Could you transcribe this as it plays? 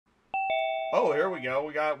Oh, here we go.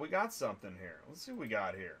 We got something here. Let's see what we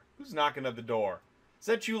got here. Who's knocking at the door? Is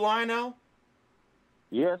that you, Lionel?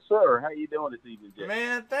 Yes, sir. How you doing this evening, Jay?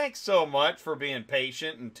 Man, thanks so much for being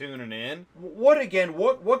patient and tuning in. What again?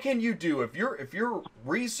 What can you do if you're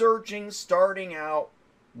researching, starting out?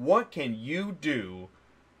 What can you do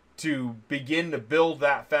to begin to build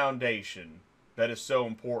that foundation that is so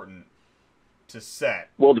important to set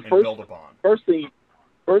Well, the and first build upon? first thing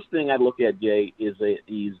first thing I look at, Jay, is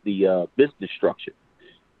the business structure.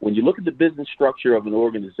 When you look at the business structure of an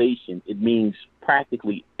organization, it means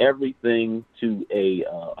practically everything to a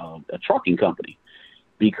trucking company.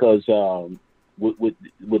 Because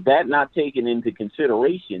with that not taken into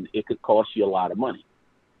consideration, it could cost you a lot of money.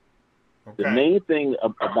 The Okay. main thing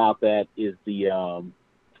about that is the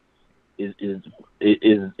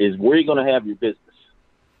is where you're going to have your business.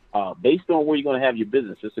 Based on where you're going to have your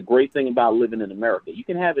business, it's a great thing about living in America. You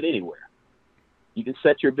can have it anywhere. You can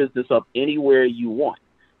set your business up anywhere you want.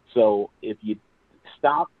 So if you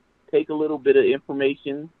stop, take a little bit of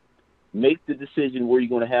information, make the decision where you're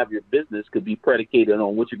going to have your business could be predicated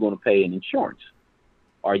on what you're going to pay in insurance.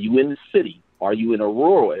 Are you in the city? Are you in a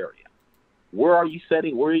rural area? Where are you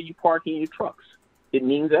setting? Where are you parking your trucks? It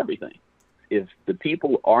means everything. If the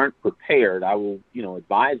people aren't prepared, I will,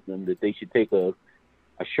 advise them that they should take a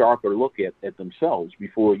sharper look at themselves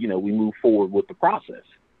before, we move forward with the process.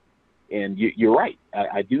 And you're right.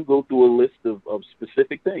 I do go through a list of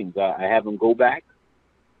specific things. I have them go back,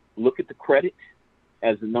 look at the credit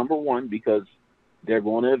as the number one, because they're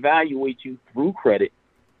going to evaluate you through credit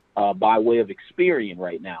by way of Experian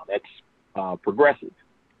right now. That's Progressive.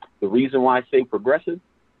 The reason why I say Progressive,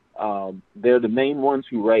 they're the main ones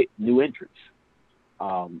who write new entrants.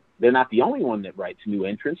 They're not the only one that writes new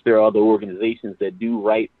entrants. There are other organizations that do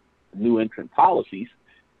write new entrant policies,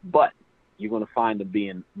 but you're going to find them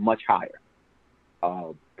being much higher.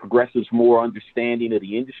 Progressive's more understanding of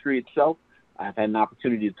the industry itself. I've had an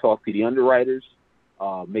opportunity to talk to the underwriters,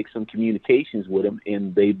 make some communications with them,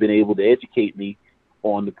 and they've been able to educate me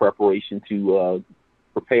on the preparation to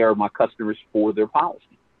prepare my customers for their policy.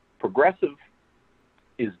 Progressive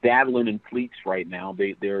is dabbling in fleets right now.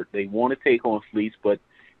 They want to take on fleets, but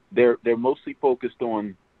they're mostly focused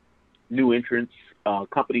on new entrants.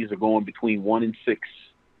 Companies are going between 1 and 6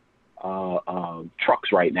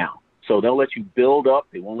 trucks right now. So they'll let you build up.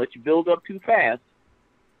 They won't let you build up too fast,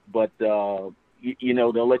 but they'll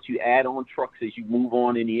let you add on trucks as you move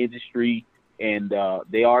on in the industry. And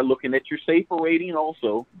they are looking at your safer rating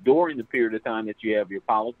also during the period of time that you have your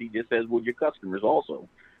policy, just as with your customers also.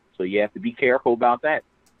 So you have to be careful about that.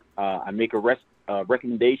 I make a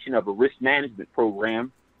recommendation of a risk management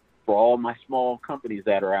program for all my small companies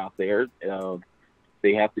that are out there.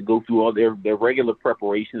 They have to go through all their regular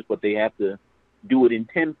preparations, but they have to do it in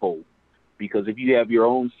tenfold. Because if you have your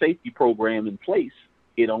own safety program in place,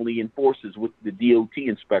 it only enforces what the DOT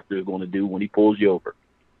inspector is going to do when he pulls you over.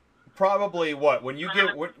 Probably what when you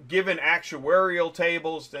given actuarial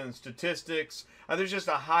tables and statistics, there's just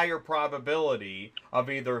a higher probability of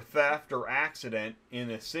either theft or accident in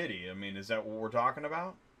a city. I mean, is that what we're talking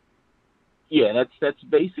about? Yeah, that's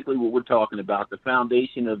basically what we're talking about. The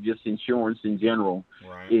foundation of just insurance in general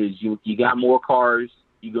Right. is you got more cars,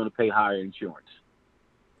 you're going to pay higher insurance.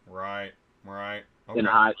 Right. Right. In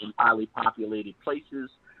Okay. highly populated places,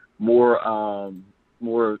 more of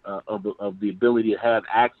the ability to have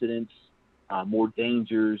accidents, more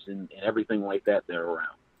dangers, and everything like that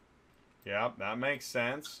around. Yeah, that makes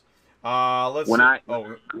sense. Let's When see. I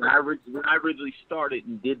Oh, when I originally started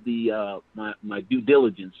and did the my due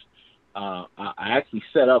diligence, I actually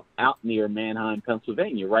set up out near Manheim,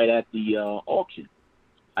 Pennsylvania, right at the auction.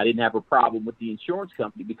 I didn't have a problem with the insurance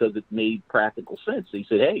company because it made practical sense. They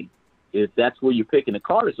said, "Hey, if that's where you're picking the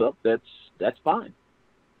cars up, that's fine."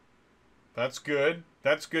 that's good.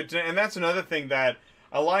 That's good and that's another thing that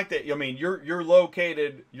I like that. I mean, you're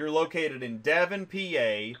located in Devon,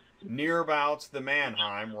 PA, nearabouts the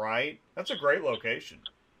Manheim, right? That's a great location.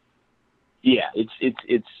 Yeah,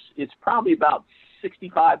 it's probably about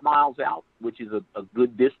 65 miles out, which is a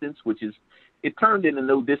good distance. Which is it turned into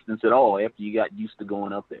no distance at all after you got used to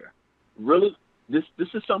going up there. Really, this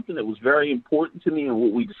is something that was very important to me and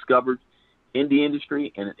what we discovered in the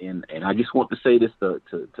industry. And I just want to say this to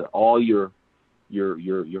all your viewers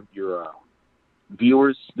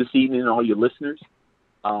this evening and all your listeners.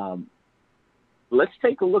 Um, let's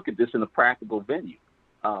take a look at this in a practical venue.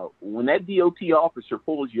 When that DOT officer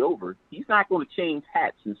pulls you over, he's not going to change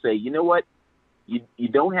hats and say, you know what, you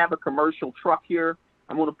don't have a commercial truck here.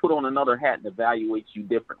 I'm going to put on another hat and evaluate you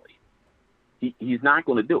differently. He's not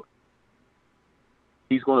going to do it.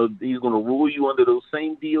 He's going to rule you under those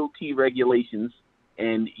same DOT regulations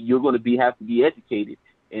and you're going to have to be educated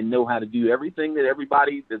and know how to do everything that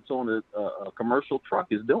everybody that's on a commercial truck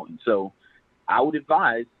is doing. So I would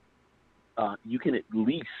advise you can at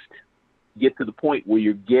least get to the point where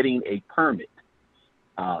you're getting a permit.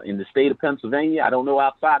 In the state of Pennsylvania, I don't know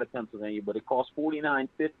outside of Pennsylvania, but it costs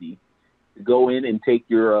 $49.50 to go in and take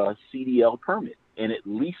your CDL permit, and at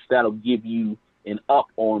least that'll give you an up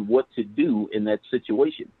on what to do in that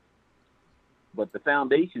situation. But the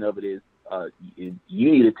foundation of it is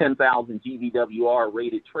you need a 10,000 GVWR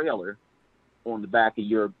rated trailer on the back of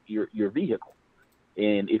your vehicle.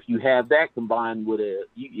 And if you have that combined with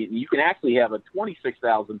you can actually have a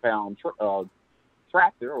 26,000 pound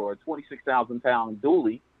tractor or a 26,000 pound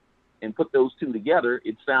dually and put those two together.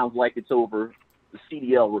 It sounds like it's over the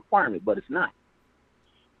CDL requirement, but it's not,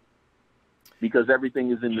 because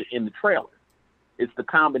everything is in the trailer. It's the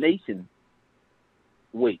combination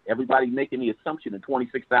weight. Everybody's making the assumption of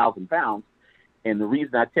 26,000 pounds. And the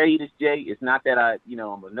reason I tell you this, Jay, is not that I'm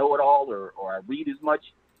a know-it-all or I read as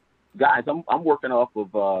much. Guys, I'm working off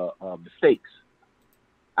of mistakes.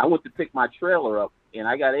 I went to pick my trailer up, and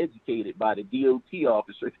I got educated by the DOT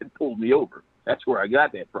officer that pulled me over. That's where I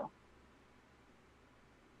got that from.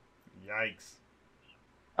 Yikes.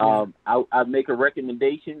 I'd make a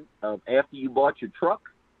recommendation of after you bought your truck,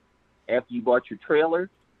 after you bought your trailer,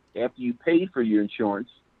 after you paid for your insurance,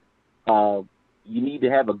 you need to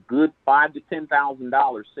have a good $5,000 to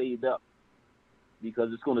 $10,000 saved up,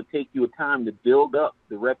 because it's going to take you a time to build up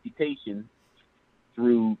the reputation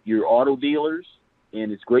through your auto dealers.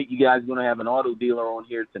 And it's great you guys are going to have an auto dealer on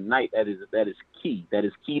here tonight. That is key. That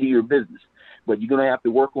is key to your business. But you're going to have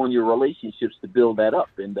to work on your relationships to build that up.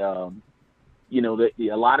 And a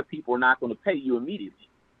lot of people are not going to pay you immediately.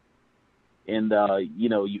 And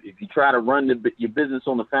if you try to run your business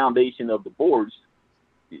on the foundation of the boards,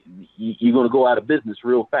 you're going to go out of business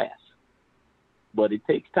real fast. But it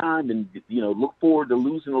takes time, and look forward to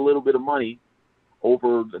losing a little bit of money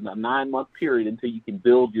over a 9-month period until you can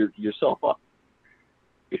build yourself up.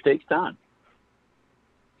 It takes time.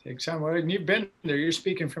 Takes time. Well, and you've been there. You're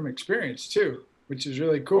speaking from experience too, which is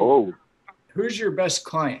really cool. Oh. Who's your best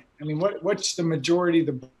client? I mean, what's the majority,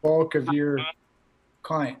 the bulk of your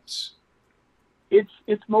clients?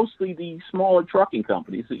 It's mostly the smaller trucking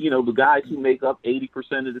companies. The guys who make up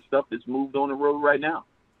 80% of the stuff that's moved on the road right now.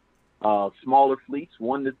 Smaller fleets,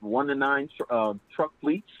 1 to 9 truck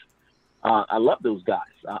fleets. I love those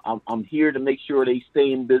guys. I'm here to make sure they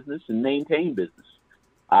stay in business and maintain business.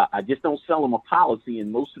 I just don't sell them a policy, and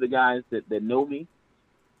most of the guys that know me,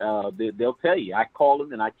 they'll tell you. I call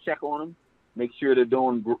them and I check on them, make sure they're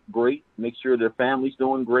doing great, make sure their family's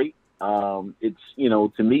doing great. It's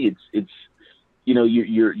to me, it's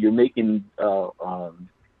you're making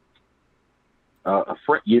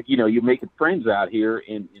you're making friends out here,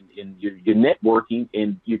 and you're networking,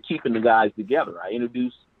 and you're keeping the guys together. I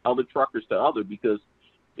introduce other truckers to other, because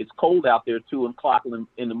it's cold out there 2 o'clock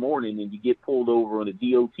in the morning, and you get pulled over on a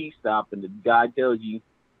DOT stop, and the guy tells you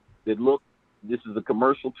that, look, this is a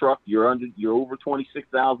commercial truck. You're over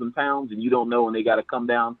 26,000 pounds, and you don't know, and they got to come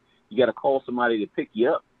down. You got to call somebody to pick you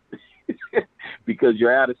up because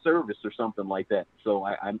you're out of service or something like that. So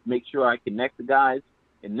I make sure I connect the guys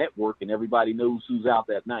and network, and everybody knows who's out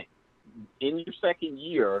that night. In your second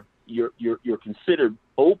year, you're considered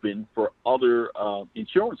open for other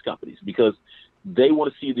insurance companies, because they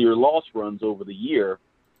want to see your loss runs over the year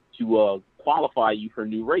to qualify you for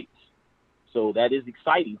new rates. So that is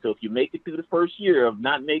exciting. So if you make it through the first year of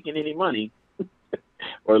not making any money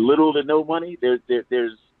or little to no money, there's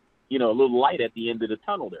a little light at the end of the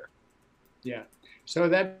tunnel there. Yeah. So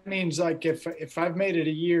that means, like, if I've made it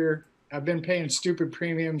a year, I've been paying stupid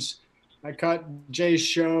premiums. I caught Jay's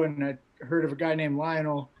show and I heard of a guy named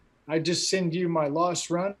Lionel. I just send you my loss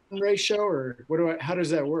run ratio, or how does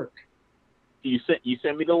that work? You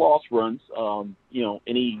send me the loss runs,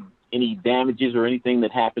 any damages or anything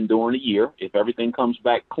that happened during the year. If everything comes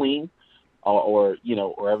back clean, or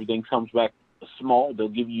everything comes back small, they'll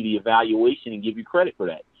give you the evaluation and give you credit for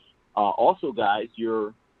that. Also, guys,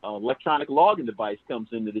 your electronic logging device comes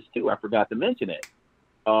into this too. I forgot to mention that.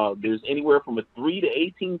 There's anywhere from a 3 to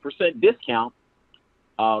 18% discount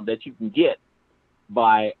that you can get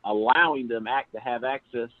by allowing them to have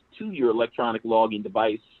access to your electronic logging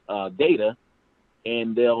device data,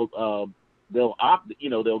 and they'll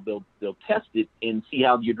test it and see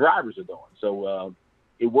how your drivers are doing. So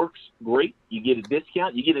it works great. You get a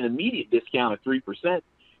discount. You get an immediate discount of 3%, and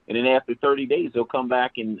then after 30 days, they'll come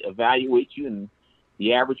back and evaluate you, and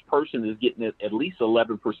the average person is getting at least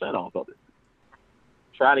 11% off of it.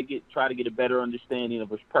 Try to get a better understanding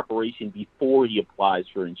of his preparation before he applies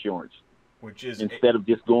for insurance. which is instead of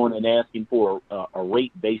just going and asking for a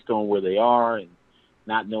rate based on where they are and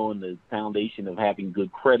not knowing the foundation of having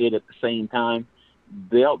good credit at the same time.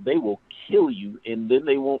 They will kill you, and then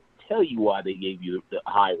they won't tell you why they gave you the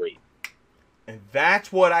high rate. And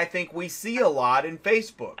that's what I think we see a lot in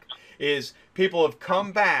Facebook, is people have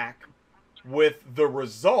come back with the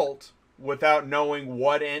result without knowing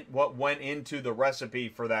what went into the recipe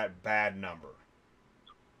for that bad number.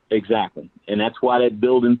 Exactly, and that's why that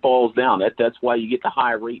building falls down. That's why you get the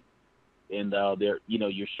high rate, and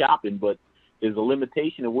you're shopping, but there's a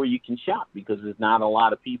limitation of where you can shop because there's not a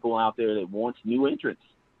lot of people out there that wants new entrants.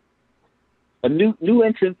 A new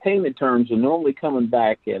entrant payment terms are normally coming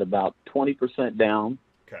back at about 20% down,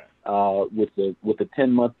 okay, with the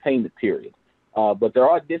 10-month payment period. But there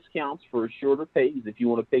are discounts for shorter pays. If you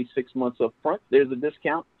want to pay 6 months up front, there's a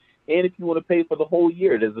discount, and if you want to pay for the whole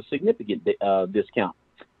year, there's a significant discount.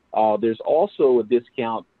 There's also a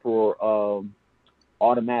discount for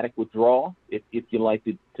automatic withdrawal if you like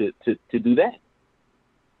to do that.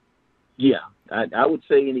 Yeah, I would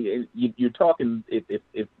say you're talking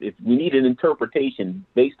if we need an interpretation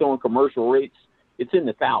based on commercial rates, it's in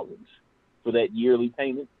the thousands for that yearly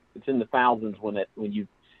payment. It's in the thousands when you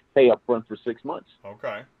pay up front for 6 months.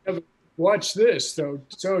 Okay. Watch this though.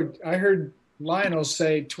 So I heard Lionel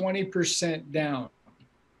say 20% down.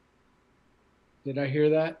 Did I hear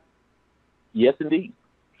that? Yes, indeed.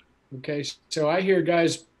 Okay, so I hear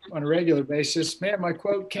guys on a regular basis, man, my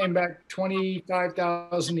quote came back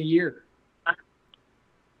 25,000 a year.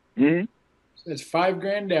 Mm-hmm. So that's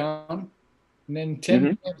 $5,000 down, and then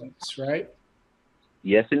 10 payments, right?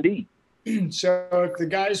 Yes, indeed. So if the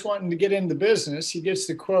guy's wanting to get in the business, he gets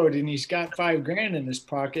the quote and he's got $5,000 in his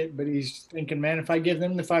pocket, but he's thinking, man, if I give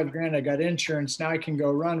them the $5,000, I got insurance. Now I can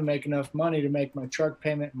go run and make enough money to make my truck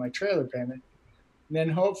payment and my trailer payment. And then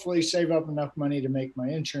hopefully save up enough money to make my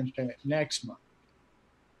insurance payment next month.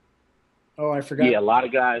 Oh, I forgot. Yeah, a lot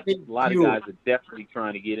of guys are definitely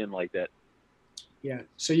trying to get in like that. Yeah.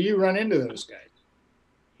 So you run into those guys.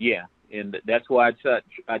 Yeah, and that's why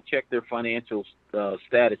I check their financial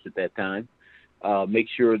status at that time. Make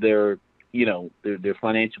sure they're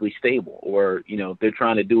financially stable, or if they're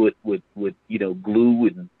trying to do it with glue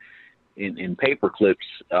and paper clips.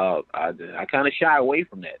 I kind of shy away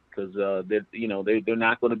from that because they're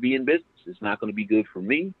not going to be in business. It's not going to be good for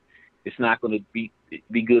me. It's not going to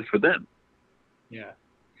be good for them. Yeah.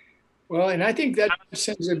 Well, and I think that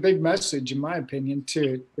sends a big message, in my opinion,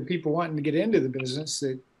 to the people wanting to get into the business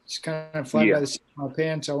that it's kind of fly by the seat of my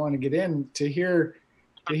pants. I want to get in. To hear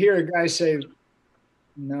a guy say,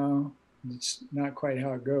 no, it's not quite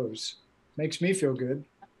how it goes, makes me feel good.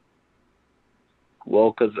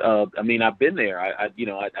 Well, because I've been there. I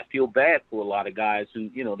feel bad for a lot of guys who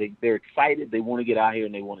they're excited, they want to get out here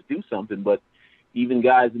and they want to do something. But even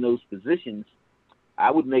guys in those positions, I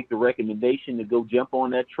would make the recommendation to go jump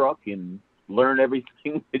on that truck and learn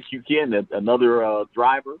everything that you can. Another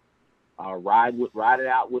driver, ride it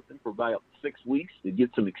out with them for about 6 weeks to get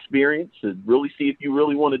some experience to really see if you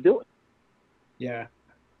really want to do it. Yeah,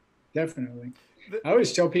 definitely. I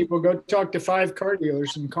always tell people, go talk to 5 car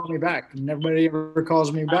dealers and call me back. And nobody ever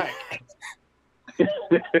calls me back.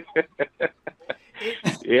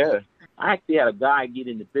 Yeah. I actually had a guy get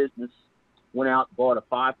into business, went out, bought a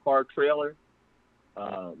 5-car trailer,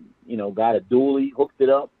 got a dually, hooked it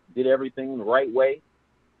up, did everything the right way,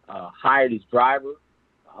 hired his driver,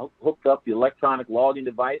 hooked up the electronic logging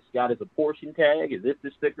device, got his apportion tag, his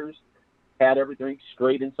IFTA stickers, had everything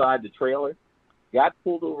straight inside the trailer. Got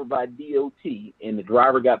pulled over by DOT, and the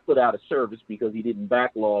driver got put out of service because he didn't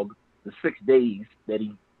backlog the 6 days that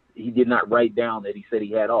he did not write down that he said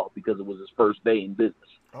he had off because it was his first day in business.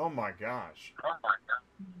 Oh my gosh!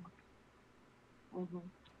 Mm-hmm.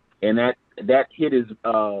 And that hit his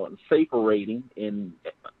safer rating, and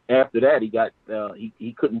after that he got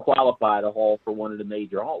he couldn't qualify to haul for one of the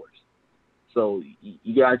major haulers. So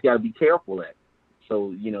you guys got to be careful of that.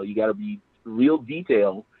 So you got to be real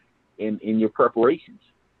detailed in your preparations.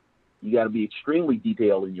 You got to be extremely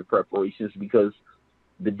detailed in your preparations because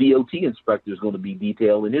the DOT inspector is going to be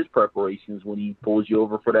detailed in his preparations when he pulls you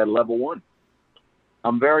over for that level 1.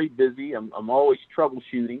 I'm very busy. I'm always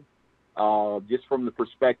troubleshooting, just from the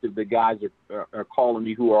perspective that guys are calling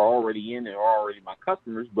me who are already in and are already my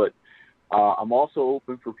customers. But I'm also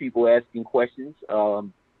open for people asking questions.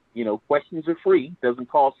 Questions are free. Doesn't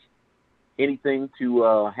cost anything to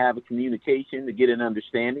have a communication, to get an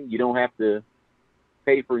understanding. You don't have to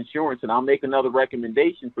pay for insurance. And I'll make another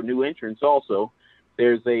recommendation for new entrants also.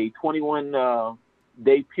 There's a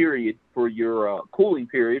 21-day period for your cooling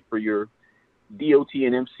period for your DOT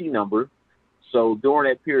and MC number. So during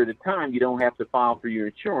that period of time, you don't have to file for your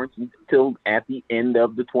insurance until at the end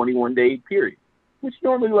of the 21-day period, which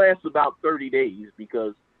normally lasts about 30 days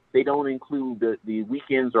because they don't include the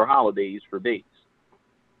weekends or holidays for days.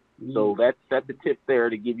 So that's the tip there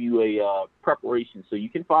to give you a preparation. So you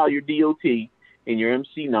can file your DOT and your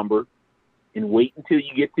MC number and wait until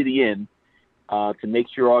you get to the end to make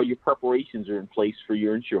sure all your preparations are in place for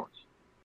your insurance.